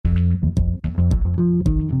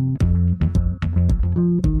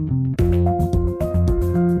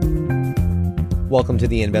Welcome to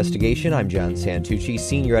The Investigation. I'm John Santucci,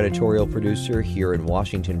 senior editorial producer here in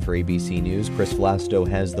Washington for ABC News. Chris Vlasto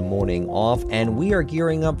has the morning off, and we are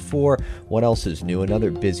gearing up for what else is new,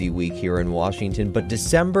 another busy week here in Washington. But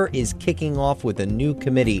December is kicking off with a new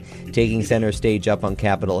committee taking center stage up on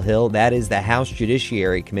Capitol Hill. That is the House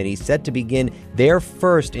Judiciary Committee, set to begin their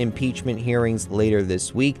first impeachment hearings later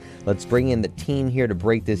this week. Let's bring in the team here to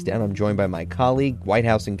break this down. I'm joined by my colleague, White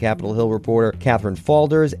House and Capitol Hill reporter Catherine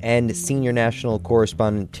Faulders, and senior national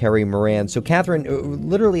correspondent Terry Moran. So, Catherine,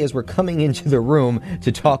 literally as we're coming into the room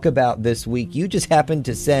to talk about this week, you just happened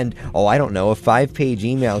to send, a 5-page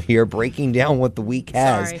email here breaking down what the week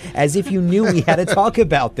has. Sorry. As if you knew we had to talk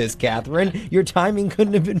about this, Catherine. Your timing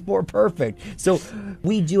couldn't have been more perfect. So,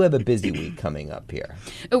 we do have a busy week coming up here.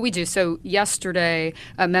 Oh, we do. So yesterday,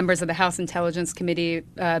 members of the House Intelligence Committee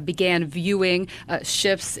began viewing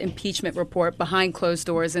Schiff's impeachment report behind closed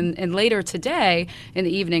doors. And later today, in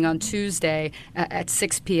the evening on Tuesday at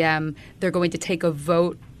 6 p.m., they're going to take a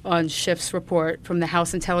vote on Schiff's report from the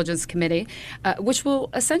House Intelligence Committee, which will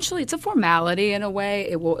essentially, it's a formality in a way.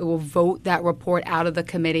 It will vote that report out of the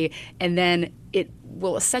committee, and then it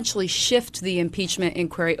will essentially shift the impeachment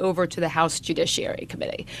inquiry over to the House Judiciary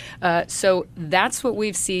Committee. So that's what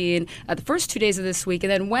we've seen the first 2 days of this week. And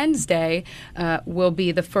then Wednesday will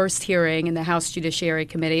be the first hearing in the House Judiciary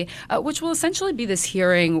Committee, which will essentially be this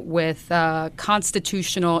hearing with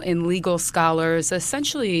constitutional and legal scholars,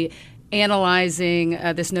 essentially analyzing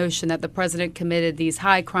this notion that the president committed these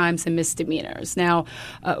high crimes and misdemeanors. Now,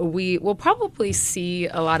 we will probably see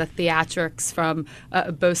a lot of theatrics from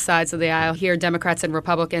both sides of the aisle here, Democrats and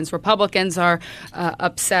Republicans. Republicans are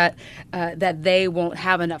upset that they won't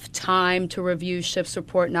have enough time to review Schiff's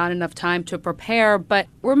report, not enough time to prepare. But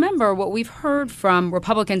remember, what we've heard from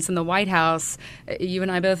Republicans in the White House, you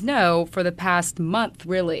and I both know, for the past month,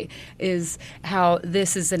 really, is how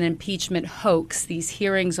this is an impeachment hoax. These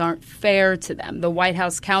hearings aren't fair to them. The White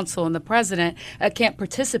House counsel and the president can't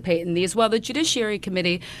participate in these. Well, the Judiciary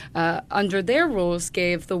Committee, under their rules,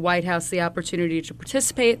 gave the White House the opportunity to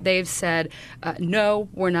participate. They've said, no,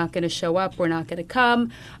 we're not going to show up. We're not going to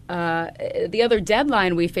come. The other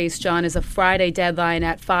deadline we face, John, is a Friday deadline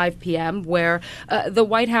at 5 p.m. where the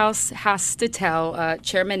White House has to tell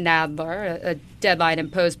Chairman Nadler, a deadline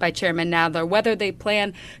imposed by Chairman Nadler, whether they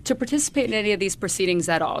plan to participate in any of these proceedings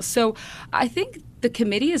at all. So I think the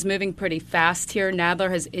committee is moving pretty fast here.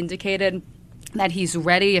 Nadler has indicated that he's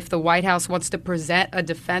ready, if the White House wants to present a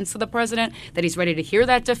defense of the president, that he's ready to hear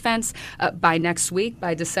that defense by next week,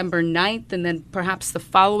 by December 9th, and then perhaps the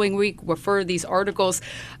following week refer these articles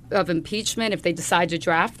of impeachment, if they decide to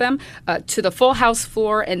draft them, to the full House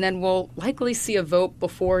floor, and then we'll likely see a vote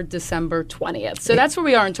before December 20th. So that's where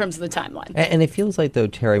we are in terms of the timeline. And it feels like, though,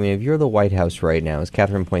 Terry, if you're the White House right now, as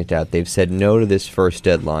Catherine pointed out, they've said no to this first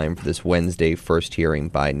deadline for this Wednesday first hearing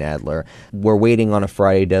by Nadler. We're waiting on a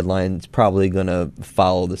Friday deadline. It's probably going to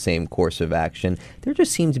follow the same course of action. They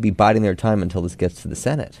just seem to be biding their time until this gets to the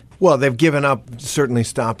Senate. Well, they've given up certainly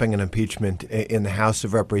stopping an impeachment in the House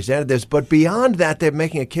of Representatives. But beyond that, they're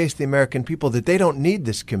making a case to the American people that they don't need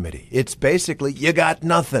this committee. It's basically, you got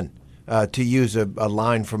nothing, to use a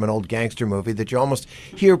line from an old gangster movie that you almost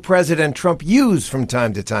hear President Trump use from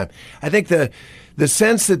time to time. I think the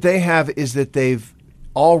sense that they have is that they've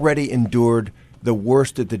already endured the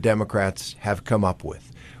worst that the Democrats have come up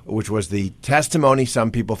with, which was the testimony, some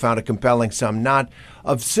people found it compelling, some not,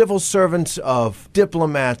 of civil servants, of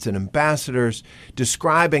diplomats and ambassadors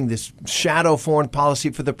describing this shadow foreign policy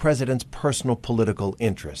for the president's personal political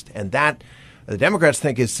interest. And that the Democrats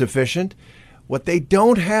think is sufficient. What they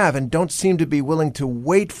don't have and don't seem to be willing to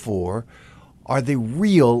wait for are the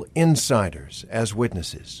real insiders as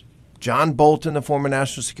witnesses. John Bolton, the former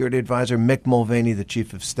National Security Advisor, Mick Mulvaney, the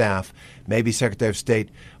Chief of Staff, maybe Secretary of State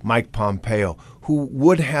Mike Pompeo, who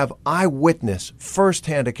would have eyewitness,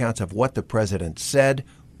 firsthand accounts of what the president said,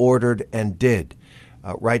 ordered, and did.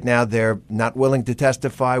 Right now, they're not willing to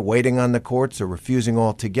testify, waiting on the courts, or refusing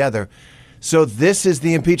altogether. So this is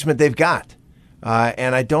the impeachment they've got.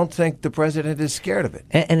 And I don't think the president is scared of it.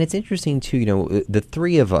 And it's interesting, too, the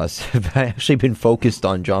three of us have actually been focused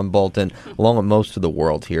on John Bolton, along with most of the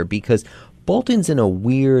world here, because Bolton's in a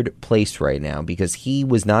weird place right now because he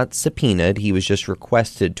was not subpoenaed. He was just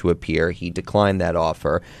requested to appear. He declined that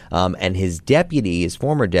offer. And his deputy, his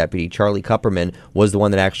former deputy, Charlie Kupperman, was the one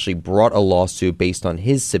that actually brought a lawsuit based on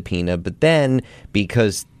his subpoena. But then,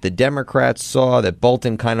 because the Democrats saw that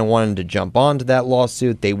Bolton kind of wanted to jump onto that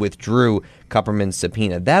lawsuit, they withdrew Kupperman's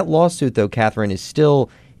subpoena. That lawsuit, though, Catherine, is still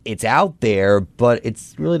it's out there, but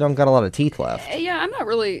it's really don't got a lot of teeth left. Yeah, I'm not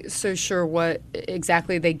really so sure what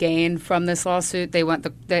exactly they gained from this lawsuit.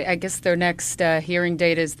 I guess their next hearing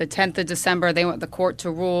date is the 10th of December. They want the court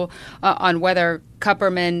to rule on whether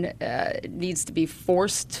Kupperman needs to be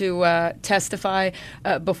forced to testify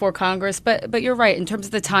before Congress. But you're right in terms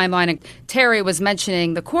of the timeline. And Terry was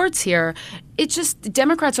mentioning the courts here. It's just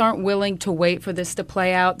Democrats aren't willing to wait for this to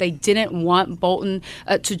play out. They didn't want Bolton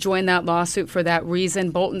to join that lawsuit for that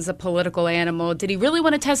reason. Bolton's a political animal. Did he really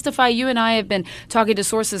want to testify? You and I have been talking to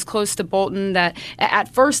sources close to Bolton that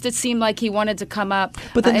at first it seemed like he wanted to come up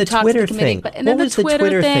but then and the talk Twitter to the committee. thing. What was the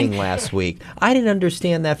Twitter thing last week? I didn't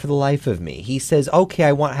understand that for the life of me. He says, okay,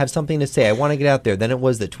 I want to have something to say. I want to get out there. Then it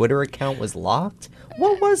was the Twitter account was locked.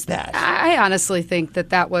 What was that? I honestly think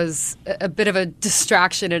that was a bit of a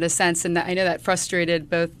distraction in a sense, and I know that frustrated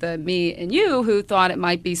both me and you, who thought it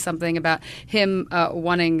might be something about him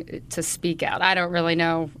wanting to speak out. I don't really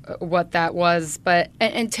know what that was, but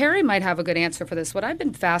and Terry might have a good answer for this. What I've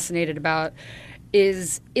been fascinated about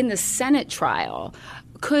is in the Senate trial.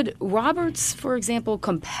 Could Roberts, for example,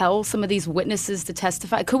 compel some of these witnesses to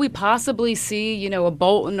testify? Could we possibly see, a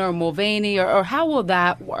Bolton or Mulvaney, or how will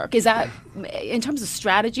that work? Is that, in terms of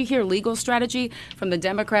strategy here, legal strategy from the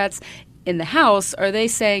Democrats in the House, are they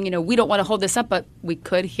saying, we don't want to hold this up, but we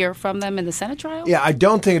could hear from them in the Senate trial? Yeah, I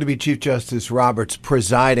don't think it would be Chief Justice Roberts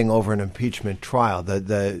presiding over an impeachment trial.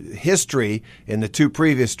 The history in the two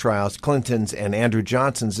previous trials, Clinton's and Andrew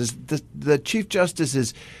Johnson's, is the Chief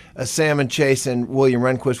Justices Salmon Chase and William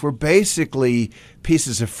Rehnquist were basically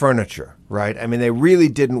pieces of furniture, right? I mean, they really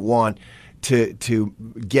didn't want to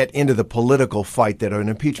get into the political fight that an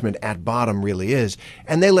impeachment at bottom really is,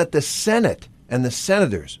 and they let the Senate and the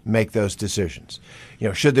senators make those decisions.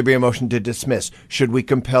 Should there be a motion to dismiss? Should we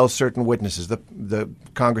compel certain witnesses? The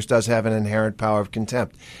Congress does have an inherent power of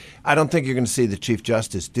contempt. I don't think you're going to see the Chief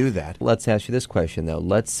Justice do that. Let's ask you this question, though.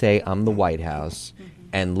 Let's say I'm the White House,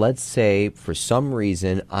 and let's say for some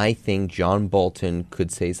reason I think John Bolton could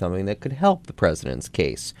say something that could help the president's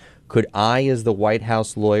case. Could I, as the White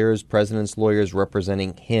House lawyers, president's lawyers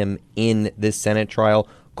representing him in this Senate trial,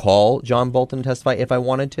 call John Bolton to testify if I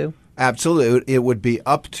wanted to? Absolutely. It would be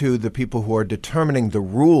up to the people who are determining the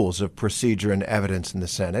rules of procedure and evidence in the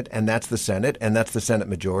Senate, and that's the Senate, and that's the Senate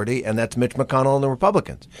majority, and that's Mitch McConnell and the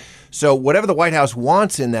Republicans. So whatever the White House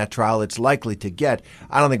wants in that trial, it's likely to get.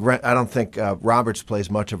 I don't think Roberts plays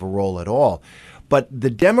much of a role at all. But the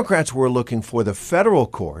Democrats were looking for the federal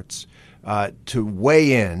courts to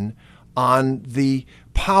weigh in on the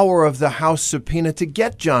power of the House subpoena to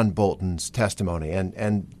get John Bolton's testimony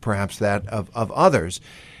and perhaps that of others.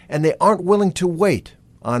 And they aren't willing to wait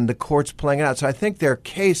on the courts playing it out. So I think their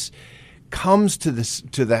case comes to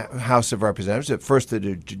the House of Representatives, at first to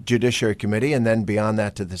the Judiciary Committee, and then beyond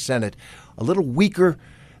that to the Senate, a little weaker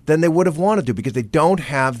than they would have wanted to because they don't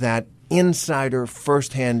have that insider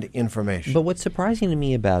firsthand information. But what's surprising to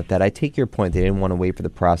me about that, I take your point, they didn't want to wait for the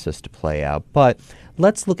process to play out, but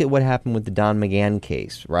let's look at what happened with the Don McGahn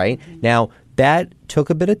case, right? Mm-hmm. Now, that took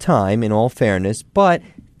a bit of time, in all fairness, but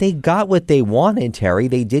they got what they wanted, Terry.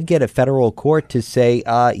 They did get a federal court to say,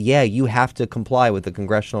 yeah, you have to comply with the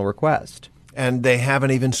congressional request. And they have an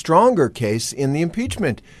even stronger case in the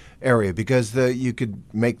impeachment area because you could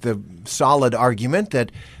make the solid argument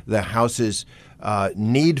that the House's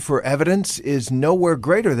need for evidence is nowhere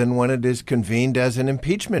greater than when it is convened as an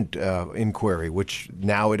impeachment inquiry, which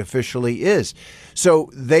now it officially is. So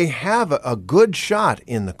they have a good shot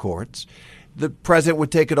in the courts. The president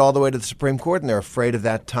would take it all the way to the Supreme Court, and they're afraid of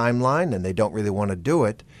that timeline, and they don't really want to do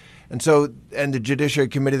it. And the Judiciary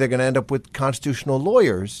Committee, they're going to end up with constitutional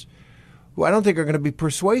lawyers who I don't think are going to be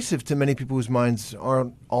persuasive to many people whose minds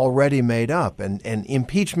aren't already made up. And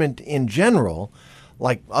impeachment in general,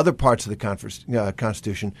 like other parts of the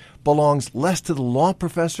Constitution, belongs less to the law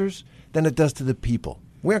professors than it does to the people.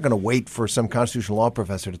 We aren't going to wait for some constitutional law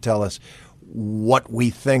professor to tell us what we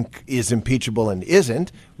think is impeachable and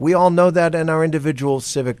isn't. We all know that in our individual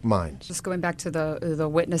civic minds. Just going back to the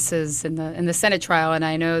witnesses in the Senate trial, and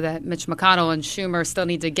I know that Mitch McConnell and Schumer still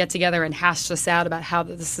need to get together and hash this out about how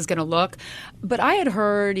this is going to look. But I had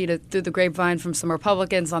heard, through the grapevine from some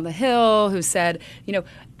Republicans on the Hill who said,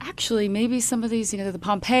 actually maybe some of these, the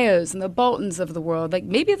Pompeos and the Boltons of the world, like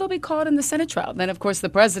maybe they'll be caught in the Senate trial. Then, of course, the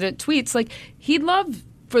president tweets like he'd love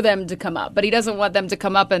for them to come up, but he doesn't want them to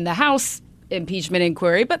come up in the House impeachment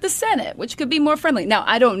inquiry, but the Senate, which could be more friendly. Now,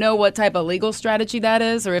 I don't know what type of legal strategy that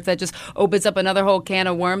is or if that just opens up another whole can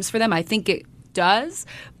of worms for them. I think it does,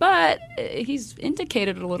 but he's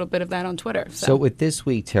indicated a little bit of that on Twitter. So with this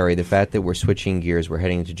week, Terry, the fact that we're switching gears, we're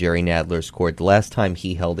heading to Jerry Nadler's court. The last time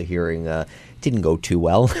he held a hearing, didn't go too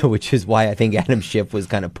well, which is why I think Adam Schiff was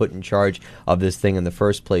kind of put in charge of this thing in the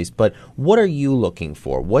first place. But what are you looking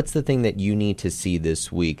for? What's the thing that you need to see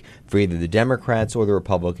this week for either the Democrats or the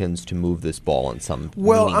Republicans to move this ball in some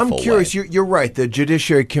Well, I'm curious. way? You're right. The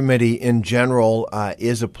Judiciary Committee in general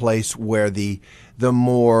is a place where the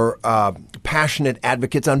more passionate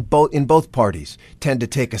advocates in both parties tend to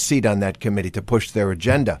take a seat on that committee to push their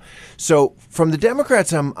agenda. So from the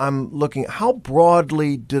Democrats, I'm looking, how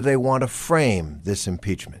broadly do they want to frame this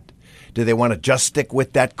impeachment? Do they want to just stick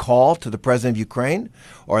with that call to the president of Ukraine?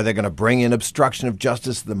 Or are they going to bring in obstruction of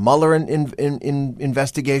justice, the Mueller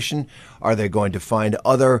investigation? Are they going to find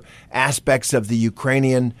other aspects of the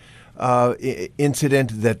Ukrainian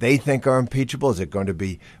incident that they think are impeachable? Is it going to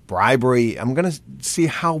be bribery? I'm going to see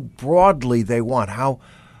how broadly they want,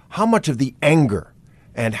 how much of the anger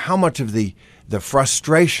and how much of the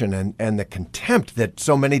frustration and the contempt that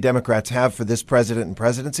so many Democrats have for this president and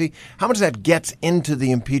presidency, how much of that gets into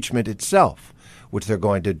the impeachment itself, which they're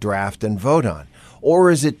going to draft and vote on. Or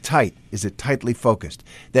is it tight? Is it tightly focused?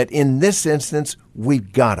 That in this instance,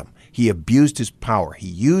 we've got him. He abused his power. He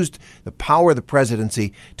used the power of the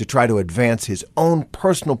presidency to try to advance his own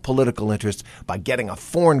personal political interests by getting a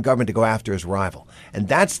foreign government to go after his rival. And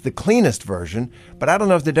that's the cleanest version, but I don't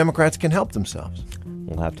know if the Democrats can help themselves.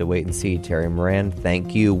 We'll have to wait and see. Terry Moran,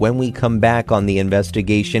 thank you. When we come back on the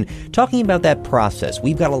investigation, talking about that process,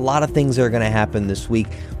 we've got a lot of things that are going to happen this week.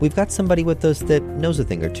 We've got somebody with us that knows a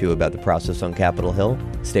thing or two about the process on Capitol Hill.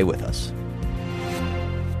 Stay with us.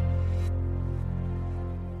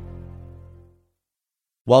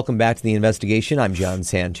 Welcome back to The Investigation. I'm John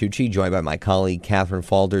Santucci, joined by my colleague Catherine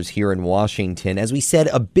Faulders here in Washington. As we said,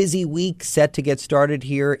 a busy week set to get started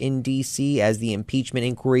here in D.C. as the impeachment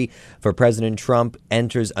inquiry for President Trump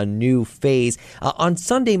enters a new phase. On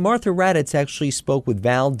Sunday, Martha Raddatz actually spoke with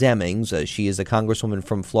Val Demings. She is a congresswoman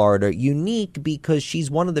from Florida, unique because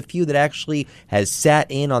she's one of the few that actually has sat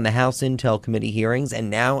in on the House Intel Committee hearings, and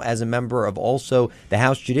now as a member of also the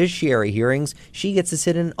House Judiciary hearings, she gets to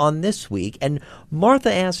sit in on this week. And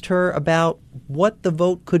Martha asked her about what the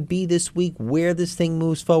vote could be this week, where this thing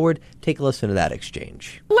moves forward. Take a listen to that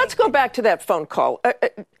exchange. Let's go back to that phone call.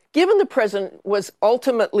 Given the president was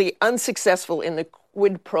ultimately unsuccessful in the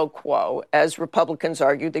quid pro quo, as Republicans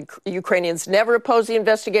argued, the Ukrainians never opposed the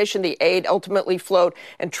investigation, the aid ultimately flowed,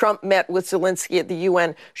 and Trump met with Zelensky at the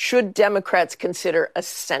UN. Should Democrats consider a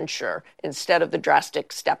censure instead of the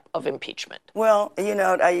drastic step of impeachment? Well,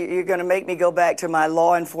 you're going to make me go back to my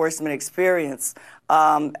law enforcement experience.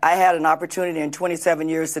 I had an opportunity in 27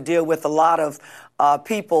 years to deal with a lot of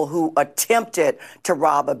people who attempted to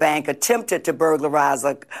rob a bank, attempted to burglarize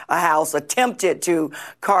a house, attempted to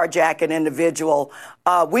carjack an individual.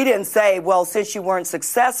 We didn't say, well, since you weren't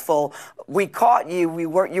successful, we caught you. You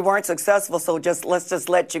weren't successful, so let's just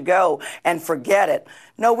let you go and forget it.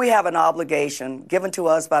 No, we have an obligation given to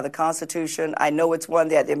us by the Constitution. I know it's one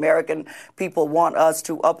that the American people want us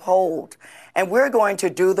to uphold. And we're going to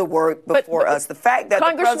do the work before us. The fact that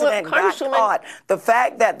the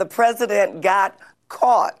president got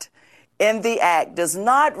caught in the act does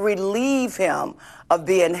not relieve him of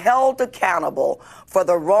being held accountable for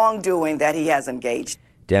the wrongdoing that he has engaged.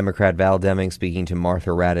 Democrat Val Demings speaking to Martha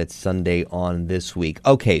Raddatz Sunday on This Week.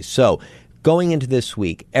 Okay, so going into this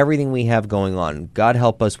week, everything we have going on, God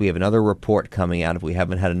help us, we have another report coming out if we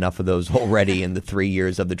haven't had enough of those already in the 3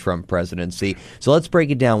 years of the Trump presidency. So let's break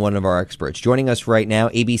it down. One of our experts joining us right now,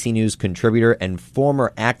 ABC News contributor and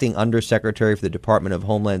former acting undersecretary for the Department of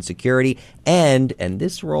Homeland Security, and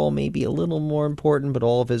this role may be a little more important, but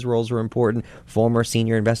all of his roles are important, former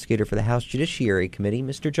senior investigator for the House Judiciary Committee,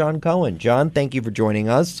 Mr. John Cohen. John, thank you for joining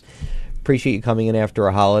us. Appreciate you coming in after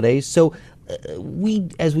a holiday. So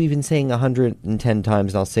as we've been saying 110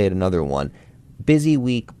 times, and I'll say it another one, busy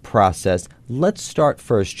week process. Let's start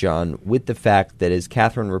first, John, with the fact that, as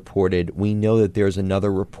Catherine reported, we know that there's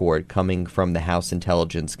another report coming from the House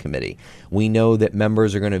Intelligence Committee. We know that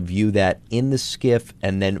members are going to view that in the SCIF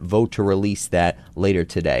and then vote to release that later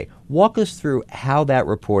today. Walk us through how that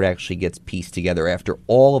report actually gets pieced together after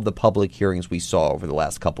all of the public hearings we saw over the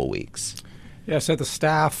last couple weeks. Yeah, so the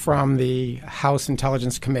staff from the House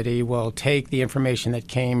Intelligence Committee will take the information that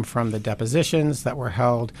came from the depositions that were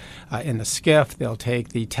held in the SCIF. They'll take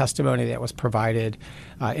the testimony that was provided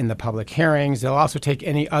in the public hearings. They'll also take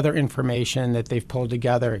any other information that they've pulled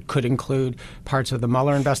together. It could include parts of the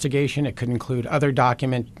Mueller investigation. It could include other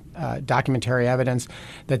documentary evidence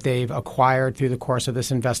that they've acquired through the course of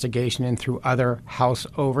this investigation and through other House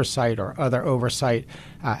oversight or other oversight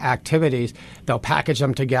activities. They'll package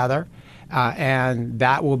them together. and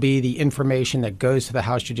that will be the information that goes to the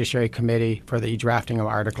House Judiciary Committee for the drafting of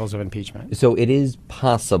articles of impeachment. So it is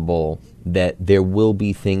possible that there will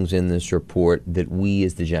be things in this report that we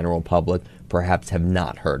as the general public perhaps have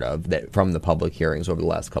not heard of that from the public hearings over the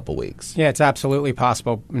last couple weeks. Yeah, it's absolutely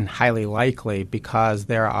possible and highly likely because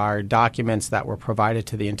there are documents that were provided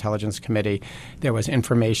to the Intelligence Committee. There was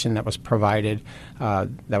information that was provided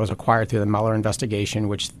that was acquired through the Mueller investigation,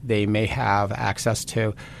 which they may have access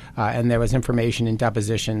to. And there was information in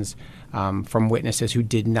depositions from witnesses who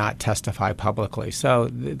did not testify publicly. So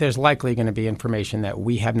there's likely going to be information that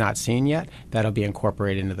we have not seen yet that'll be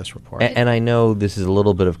incorporated into this report. And I know this is a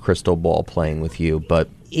little bit of crystal ball playing with you, but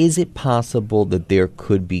is it possible that there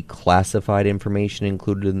could be classified information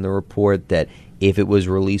included in the report that if it was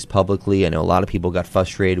released publicly, I know a lot of people got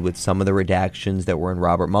frustrated with some of the redactions that were in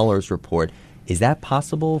Robert Mueller's report. Is that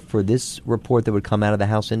possible for this report that would come out of the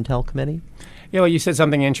House Intel Committee? Yeah, well, you said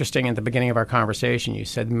something interesting at the beginning of our conversation. You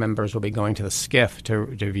said members will be going to the SCIF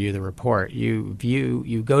to view the report. You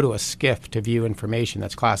go to a SCIF to view information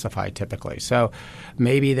that's classified typically. So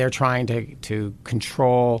maybe they're trying to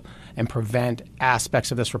control and prevent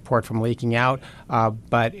aspects of this report from leaking out.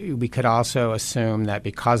 But we could also assume that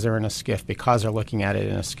because they're in a SCIF, because they're looking at it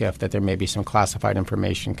in a SCIF, that there may be some classified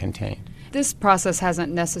information contained. This process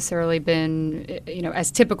hasn't necessarily been,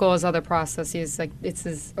 as typical as other processes. Like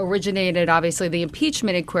it's originated, obviously, the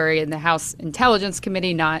impeachment inquiry in the House Intelligence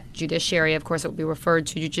Committee, not Judiciary. Of course, it will be referred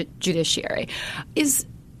to Judiciary. Is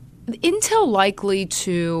Intel likely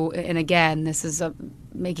to, and again, this is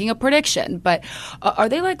making a prediction, but are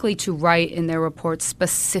they likely to write in their report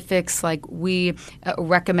specifics like we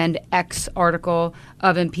recommend X article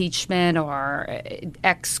of impeachment or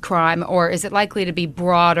X crime, or is it likely to be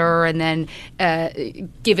broader and then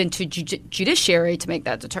given to Judiciary to make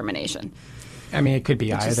that determination? I mean, it could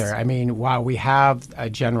be either. I mean, while we have a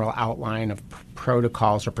general outline of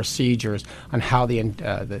protocols or procedures on how the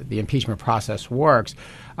impeachment process works,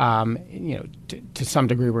 to some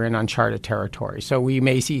degree we're in uncharted territory. So we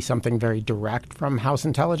may see something very direct from House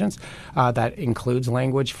Intelligence that includes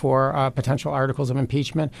language for potential articles of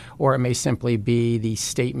impeachment, or it may simply be the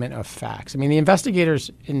statement of facts. I mean, the investigators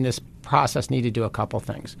in this process need to do a couple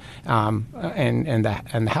things, and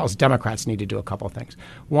the House Democrats need to do a couple things.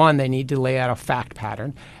 One, they need to lay out a fact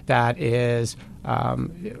pattern that is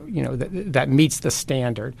that meets the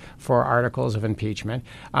standard for articles of impeachment.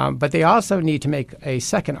 But they also need to make a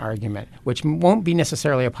second argument, which won't be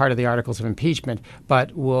necessarily a part of the articles of impeachment,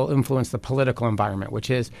 but will influence the political environment, which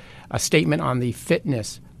is a statement on the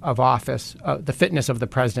fitness of office, the fitness of the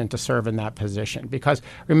president to serve in that position. Because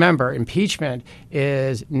remember, impeachment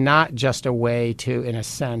is not just a way to, in a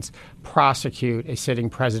sense, prosecute a sitting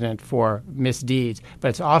president for misdeeds, but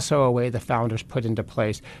it's also a way the founders put into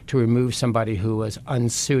place to remove somebody who was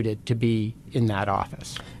unsuited to be in that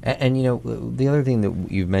office. And the other thing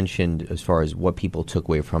that you've mentioned as far as what people took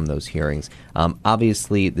away from those hearings,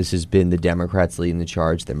 obviously this has been the Democrats leading the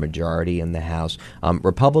charge, the majority in the House.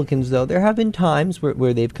 Republicans, though, there have been times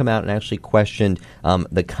where they've come out and actually questioned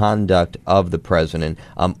the conduct of the president.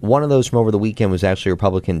 One of those from over the weekend was actually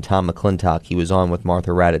Republican Tom McClintock. He was on with Martha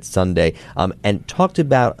Raddatz Sunday and talked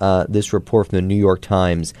about this report from the New York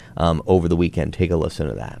Times over the weekend. Take a listen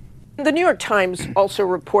to that. The New York Times also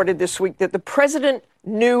reported this week that the president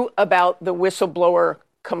knew about the whistleblower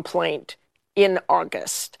complaint in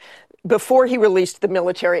August, before he released the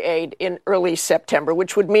military aid in early September,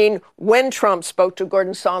 which would mean when Trump spoke to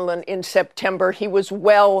Gordon Sondland in September, he was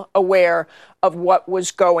well aware of what was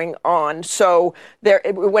going on. So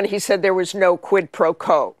when he said there was no quid pro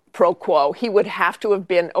quo, he would have to have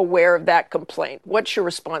been aware of that complaint. What's your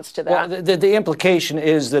response to that? Well, the implication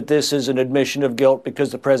is that this is an admission of guilt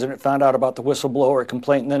because the president found out about the whistleblower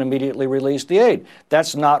complaint and then immediately released the aid.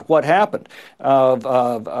 That's not what happened.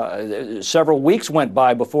 Several weeks went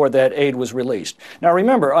by before that aid was released. Now,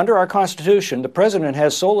 remember, under our Constitution, the president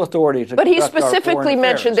has sole authority to But he conduct our specifically foreign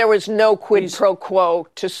mentioned affairs. there was no quid pro quo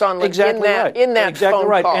to Sondland in that exactly phone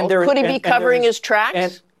right. call. Could he be covering his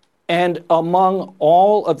tracks? And among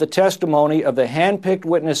all of the testimony of the handpicked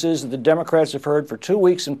witnesses that the Democrats have heard for 2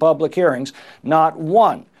 weeks in public hearings, not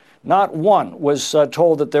one was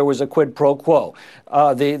told that there was a quid pro quo.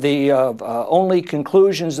 The only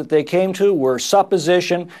conclusions that they came to were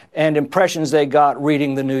supposition and impressions they got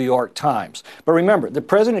reading the New York Times. But remember, the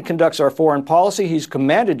president conducts our foreign policy. He's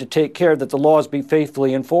commanded to take care that the laws be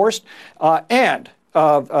faithfully enforced. And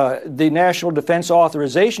the National Defense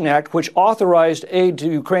Authorization Act, which authorized aid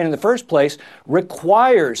to Ukraine in the first place,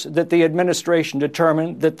 requires that the administration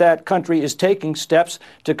determine that that country is taking steps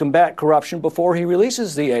to combat corruption before he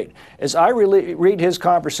releases the aid. As I read his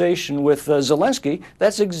conversation with Zelensky,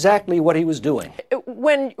 that's exactly what he was doing.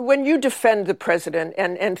 When you defend the president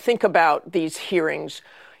and think about these hearings,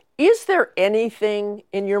 is there anything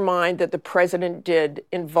in your mind that the president did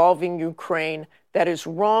involving Ukraine that is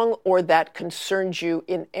wrong or that concerns you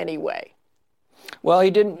in any way? Well,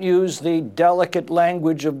 he didn't use the delicate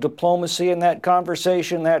language of diplomacy in that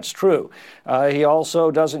conversation. That's true. He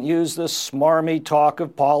also doesn't use the smarmy talk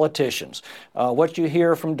of politicians. What you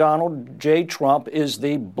hear from Donald J. Trump is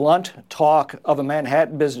the blunt talk of a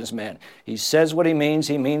Manhattan businessman. He says what he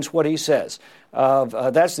means what he says.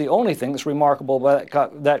 That's the only thing that's remarkable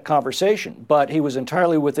about that conversation. But he was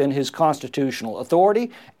entirely within his constitutional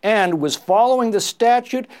authority and was following the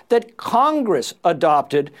statute that Congress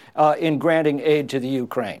adopted in granting aid to the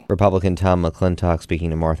Ukraine. Republican Tom McClintock speaking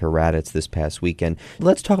to Martha Raddatz this past weekend.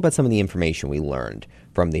 Let's talk about some of the information we learned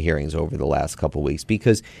from the hearings over the last couple of weeks,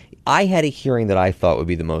 because I had a hearing that I thought would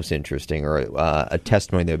be the most interesting, or a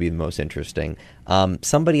testimony that would be the most interesting.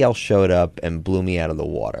 Somebody else showed up and blew me out of the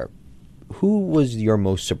water. Who was your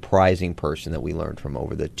most surprising person that we learned from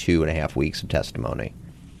over the 2.5 weeks of testimony?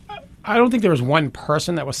 I don't think there was one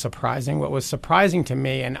person that was surprising. What was surprising to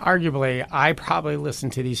me, and arguably I probably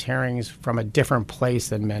listened to these hearings from a different place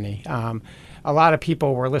than many. A lot of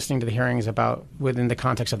people were listening to the hearings about within the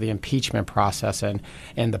context of the impeachment process and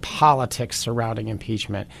the politics surrounding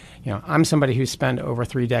impeachment. You know, I'm somebody who spent over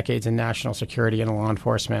 3 decades in national security and law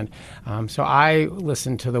enforcement. So I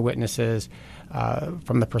listened to the witnesses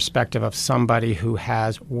from the perspective of somebody who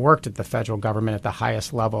has worked at the federal government at the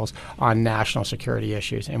highest levels on national security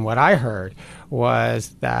issues. And what I heard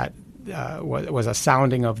was that was a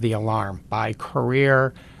sounding of the alarm by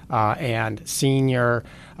career and senior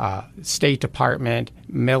State Department,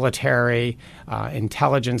 military,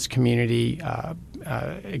 intelligence community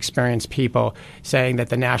experienced people saying that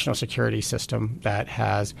the national security system that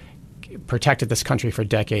has protected this country for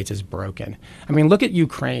decades is broken. I mean, look at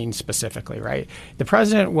Ukraine specifically, right? The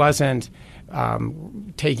president wasn't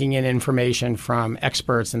taking in information from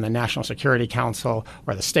experts in the National Security Council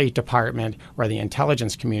or the State Department or the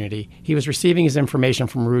intelligence community. He was receiving his information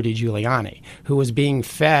from Rudy Giuliani, who was being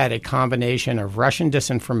fed a combination of Russian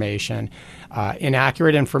disinformation,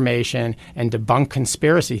 inaccurate information, and debunked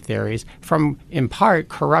conspiracy theories from, in part,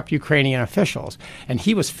 corrupt Ukrainian officials. And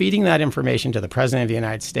he was feeding that information to the President of the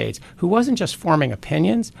United States, who wasn't just forming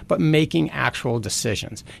opinions, but making actual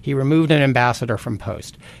decisions. He removed an ambassador from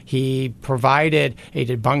post. He provided a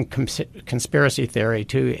debunked conspiracy theory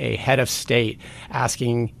to a head of state,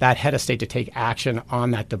 asking that head of state to take action on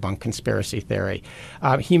that debunked conspiracy theory.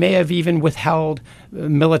 He may have even withheld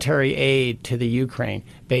military aid to the Ukraine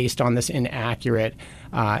based on this inaccurate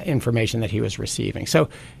information that he was receiving. So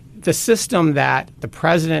the system that the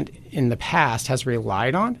president in the past has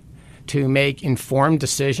relied on to make informed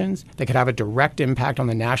decisions that could have a direct impact on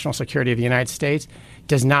the national security of the United States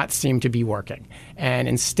does not seem to be working. And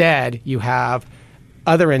instead, you have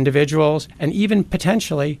other individuals and even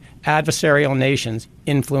potentially adversarial nations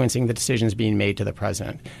influencing the decisions being made to the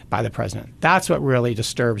president by the president. That's what really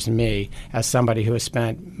disturbs me as somebody who has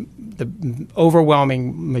spent the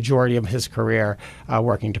overwhelming majority of his career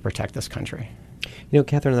working to protect this country. You know,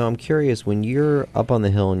 Catherine, though, I'm curious, when you're up on the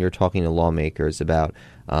Hill and you're talking to lawmakers about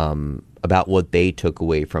what they took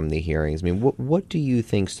away from the hearings, I mean, what do you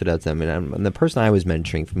think stood out to them? And the person I was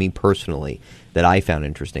mentioning, for me personally, that I found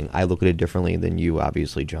interesting, I look at it differently than you,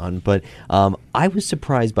 obviously, John, but I was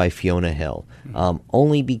surprised by Fiona Hill,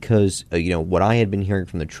 only because, what I had been hearing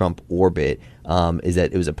from the Trump orbit is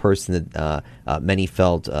that it was a person that many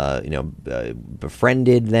felt,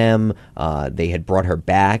 befriended them. They had brought her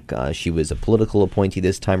back. She was a political appointee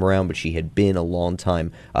this time around, but she had been a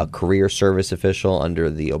long-time career service official under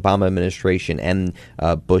the Obama administration and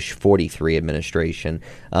Bush 43 administration.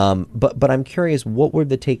 But I'm curious, what were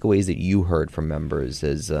the takeaways that you heard from members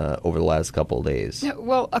as over the last couple of days?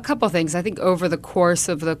 Well, a couple of things. I think over the course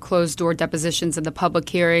of the closed-door depositions and the public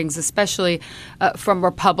hearings, especially from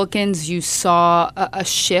Republicans, you saw a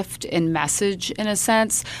shift in message, in a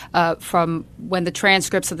sense, from when the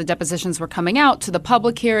transcripts of the depositions were coming out to the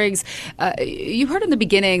public hearings. You heard in the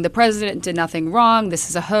beginning, the president did nothing wrong. This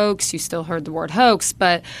is a hoax. You still heard the word hoax.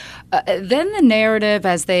 But then the narrative,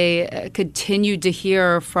 as they continued to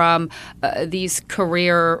hear from these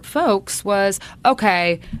career folks, was,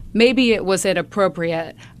 okay, maybe it was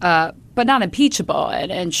inappropriate, but not impeachable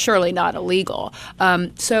and surely not illegal.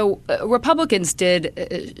 So Republicans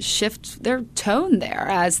did shift their tone there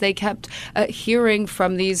as they kept hearing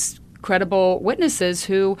from these credible witnesses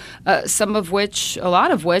who, a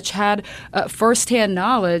lot of which had firsthand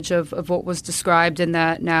knowledge of what was described in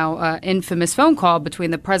that now infamous phone call between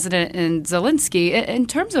the president and Zelensky. In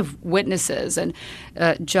terms of witnesses, and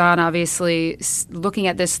John, obviously looking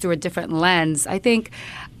at this through a different lens, I think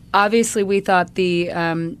obviously we thought the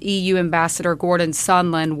EU ambassador Gordon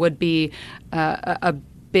Sondland would be a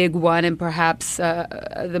big one and perhaps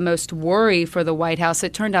the most worry for the White House.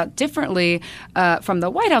 It turned out differently from the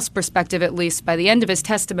White House perspective, at least by the end of his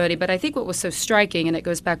testimony. But I think what was so striking, and it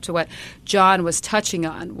goes back to what John was touching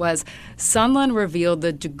on, was Sondland revealed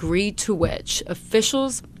the degree to which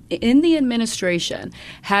officials in the administration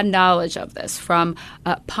had knowledge of this, from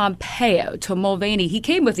Pompeo to Mulvaney. He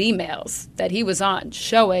came with emails that he was on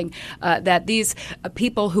showing that these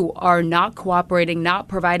people who are not cooperating, not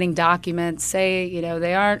providing documents, say,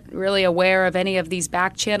 they aren't really aware of any of these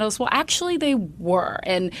back channels. Well, actually they were.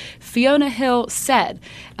 And Fiona Hill said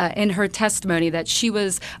in her testimony that she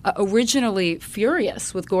was originally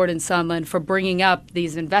furious with Gordon Sondland for bringing up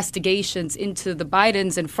these investigations into the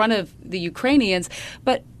Bidens in front of the Ukrainians,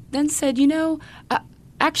 but then said,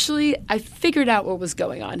 actually, I figured out what was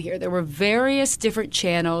going on here. There were various different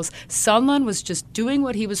channels. Sondland was just doing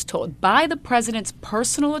what he was told by the president's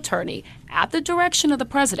personal attorney at the direction of the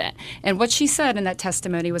president. And what she said in that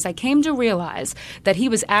testimony was, I came to realize that he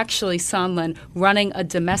was actually, Sondland, running a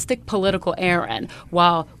domestic political errand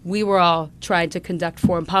while we were all trying to conduct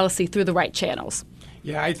foreign policy through the right channels.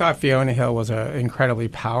 Yeah, I thought Fiona Hill was an incredibly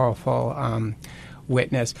powerful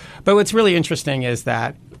witness. But what's really interesting is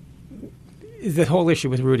that the whole issue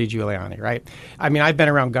with Rudy Giuliani, right? I mean, I've been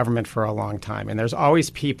around government for a long time, and there's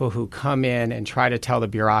always people who come in and try to tell the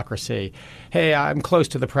bureaucracy, hey, I'm close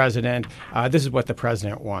to the president. This is what the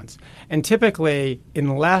president wants. And typically,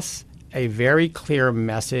 unless a very clear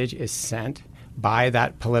message is sent by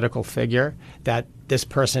that political figure that this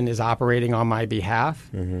person is operating on my behalf,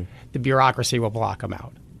 the bureaucracy will block them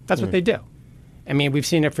out. That's what they do. I mean, we've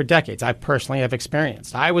seen it for decades. I personally have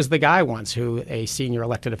experienced. I was the guy once who a senior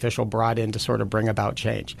elected official brought in to sort of bring about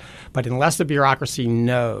change. But unless the bureaucracy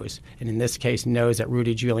knows, and in this case knows that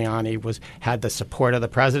Rudy Giuliani had the support of the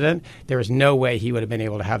president, there is no way he would have been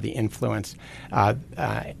able to have the influence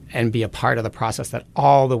and be a part of the process that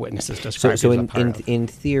all the witnesses described. So in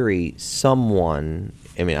theory, someone,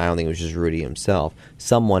 I mean, I don't think it was just Rudy himself,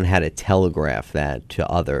 someone had to telegraph that to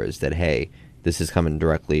others that, hey, this is coming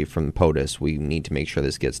directly from POTUS. We need to make sure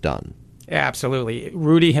this gets done. Yeah, absolutely.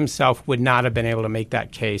 Rudy himself would not have been able to make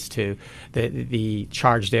that case to the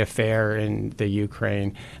charge d'affaires in the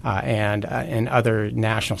Ukraine and other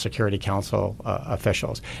National Security Council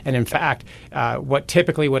officials. And in fact, what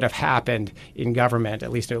typically would have happened in government,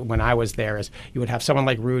 at least when I was there, is you would have someone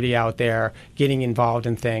like Rudy out there getting involved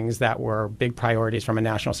in things that were big priorities from a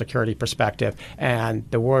national security perspective, and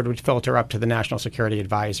the word would filter up to the National Security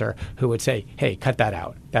Advisor, who would say, hey, cut that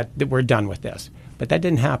out. That we're done with this. But that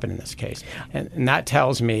didn't happen in this case. And that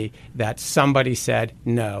tells me that somebody said,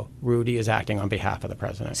 no, Rudy is acting on behalf of the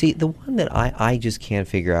president. See, the one that I just can't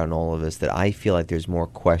figure out in all of this that I feel like there's more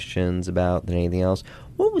questions about than anything else,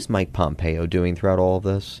 what was Mike Pompeo doing throughout all of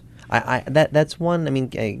this? That's one. I mean,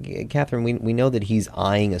 Catherine, we know that he's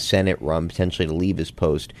eyeing a Senate run potentially to leave his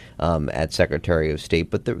post at Secretary of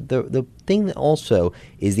State. But the thing that also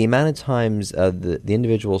is the amount of times the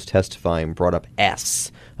individuals testifying brought up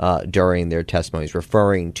S during their testimonies,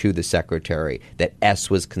 referring to the secretary, that S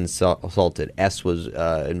was consulted, S was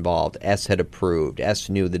involved, S had approved, S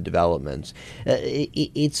knew the developments.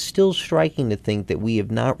 It's still striking to think that we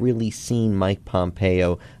have not really seen Mike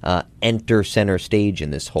Pompeo enter center stage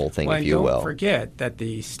in this whole thing, if you will. Don't forget that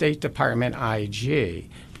the State Department IG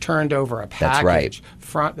turned over a package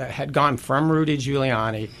that had gone from Rudy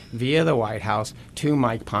Giuliani via the White House to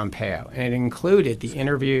Mike Pompeo. And it included the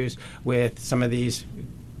interviews with some of these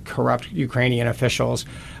corrupt Ukrainian officials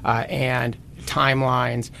and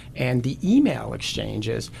timelines and the email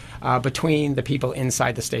exchanges between the people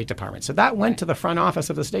inside the State Department. So that went to the front office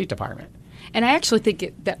of the State Department. And I actually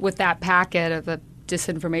think that with that packet of the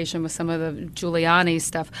disinformation with some of the Giuliani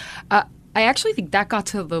stuff, I actually think that got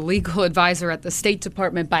to the legal advisor at the State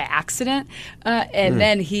Department by accident, and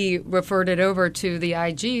then he referred it over to the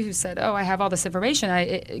IG, who said, oh, I have all this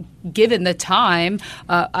information. Given the time,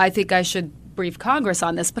 I think I should brief Congress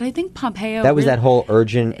on this, but I think Pompeo... That was that whole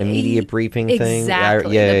urgent, immediate briefing thing?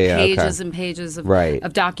 Exactly. Yeah, pages okay. and pages of, Right.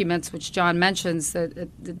 of documents, which John mentions. That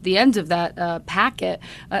at the end of that packet,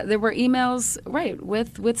 there were emails, right,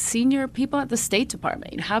 with senior people at the State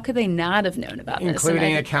Department. How could they not have known about this?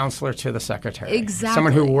 Including a counselor to the secretary. Exactly.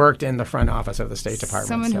 Someone who worked in the front office of the State Department.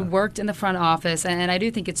 Someone who worked in the front office, and I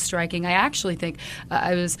do think it's striking. I actually think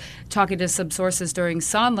I was talking to some sources during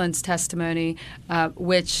Sondland's testimony,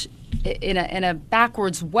 which in a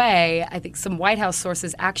backwards way, I think some White House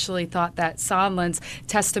sources actually thought that Sondland's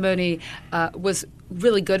testimony was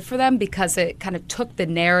really good for them because it kind of took the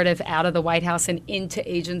narrative out of the White House and into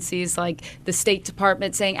agencies like the State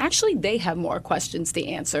Department, saying actually they have more questions to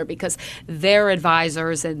answer because their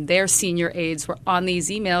advisors and their senior aides were on these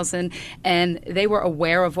emails and they were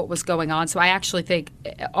aware of what was going on. So I actually think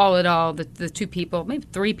all in all, the two people, maybe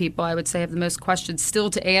three people, I would say, have the most questions still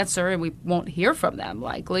to answer, and we won't hear from them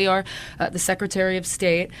likely, are the Secretary of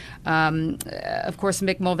State, of course,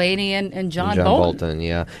 Mick Mulvaney and John Bolton.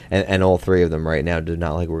 Yeah, and all three of them right now do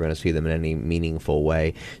not like we're going to see them in any meaningful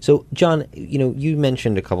way. So, John, you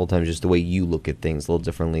mentioned a couple times just the way you look at things a little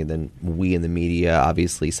differently than we in the media,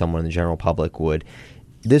 obviously someone in the general public would.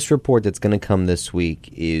 This report that's going to come this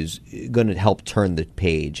week is going to help turn the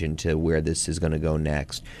page into where this is going to go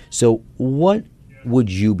next. So what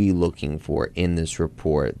would you be looking for in this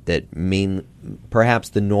report that perhaps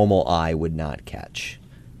the normal eye would not catch?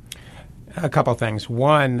 A couple things.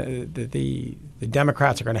 One, the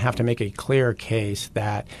Democrats are going to have to make a clear case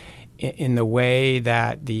that in the way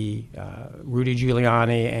that the Rudy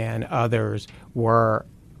Giuliani and others were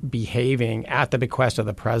behaving at the bequest of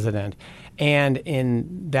the president, and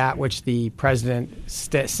in that which the president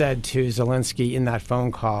said to Zelensky in that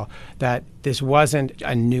phone call, that this wasn't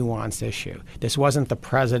a nuanced issue. This wasn't the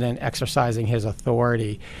president exercising his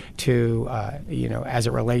authority to, as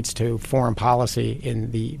it relates to foreign policy in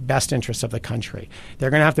the best interests of the country. They're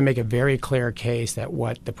going to have to make a very clear case that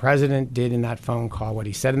what the president did in that phone call, what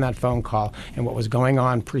he said in that phone call, and what was going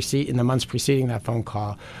on in the months preceding that phone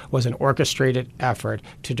call was an orchestrated effort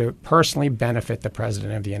to personally benefit the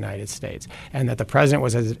president of the United States, and that the president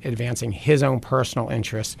was advancing his own personal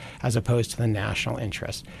interests as opposed to the national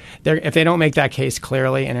interests. If they don't make that case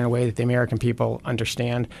clearly and in a way that the American people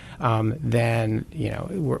understand, then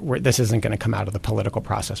this isn't going to come out of the political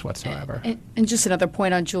process whatsoever. And just another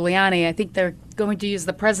point on Giuliani, I think they're going to use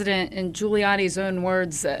the president in Giuliani's own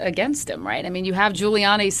words against him, right? I mean, you have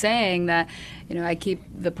Giuliani saying that, I keep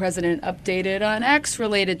the president updated on X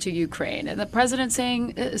related to Ukraine, and the president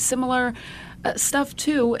saying similar stuff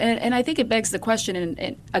too. And I think it begs the question,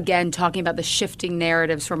 and again, talking about the shifting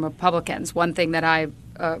narratives from Republicans, one thing that I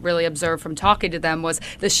really observed from talking to them was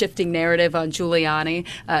the shifting narrative on Giuliani.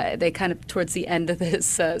 They kind of, towards the end of this,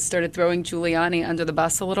 started throwing Giuliani under the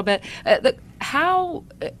bus a little bit. How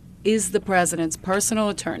is the president's personal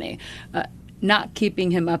attorney not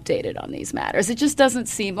keeping him updated on these matters? It just doesn't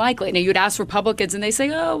seem likely. Now, you'd ask Republicans, and they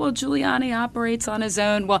say, oh, well, Giuliani operates on his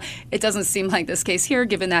own. Well, it doesn't seem like this case here,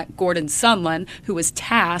 given that Gordon Sondland, who was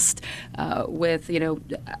tasked with,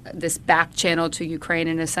 this back channel to Ukraine,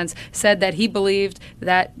 in a sense, said that he believed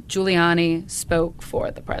that Giuliani spoke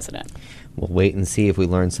for the president. We'll wait and see if we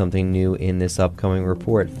learn something new in this upcoming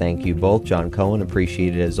report. Thank you both. John Cohen,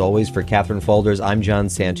 appreciate it as always. For Catherine Folders, I'm John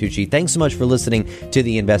Santucci. Thanks so much for listening to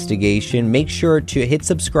The Investigation. Make sure to hit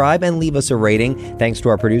subscribe and leave us a rating. Thanks to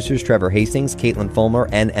our producers, Trevor Hastings, Caitlin Fulmer,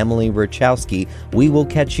 and Emily Rachowski. We will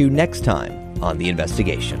catch you next time on The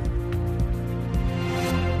Investigation.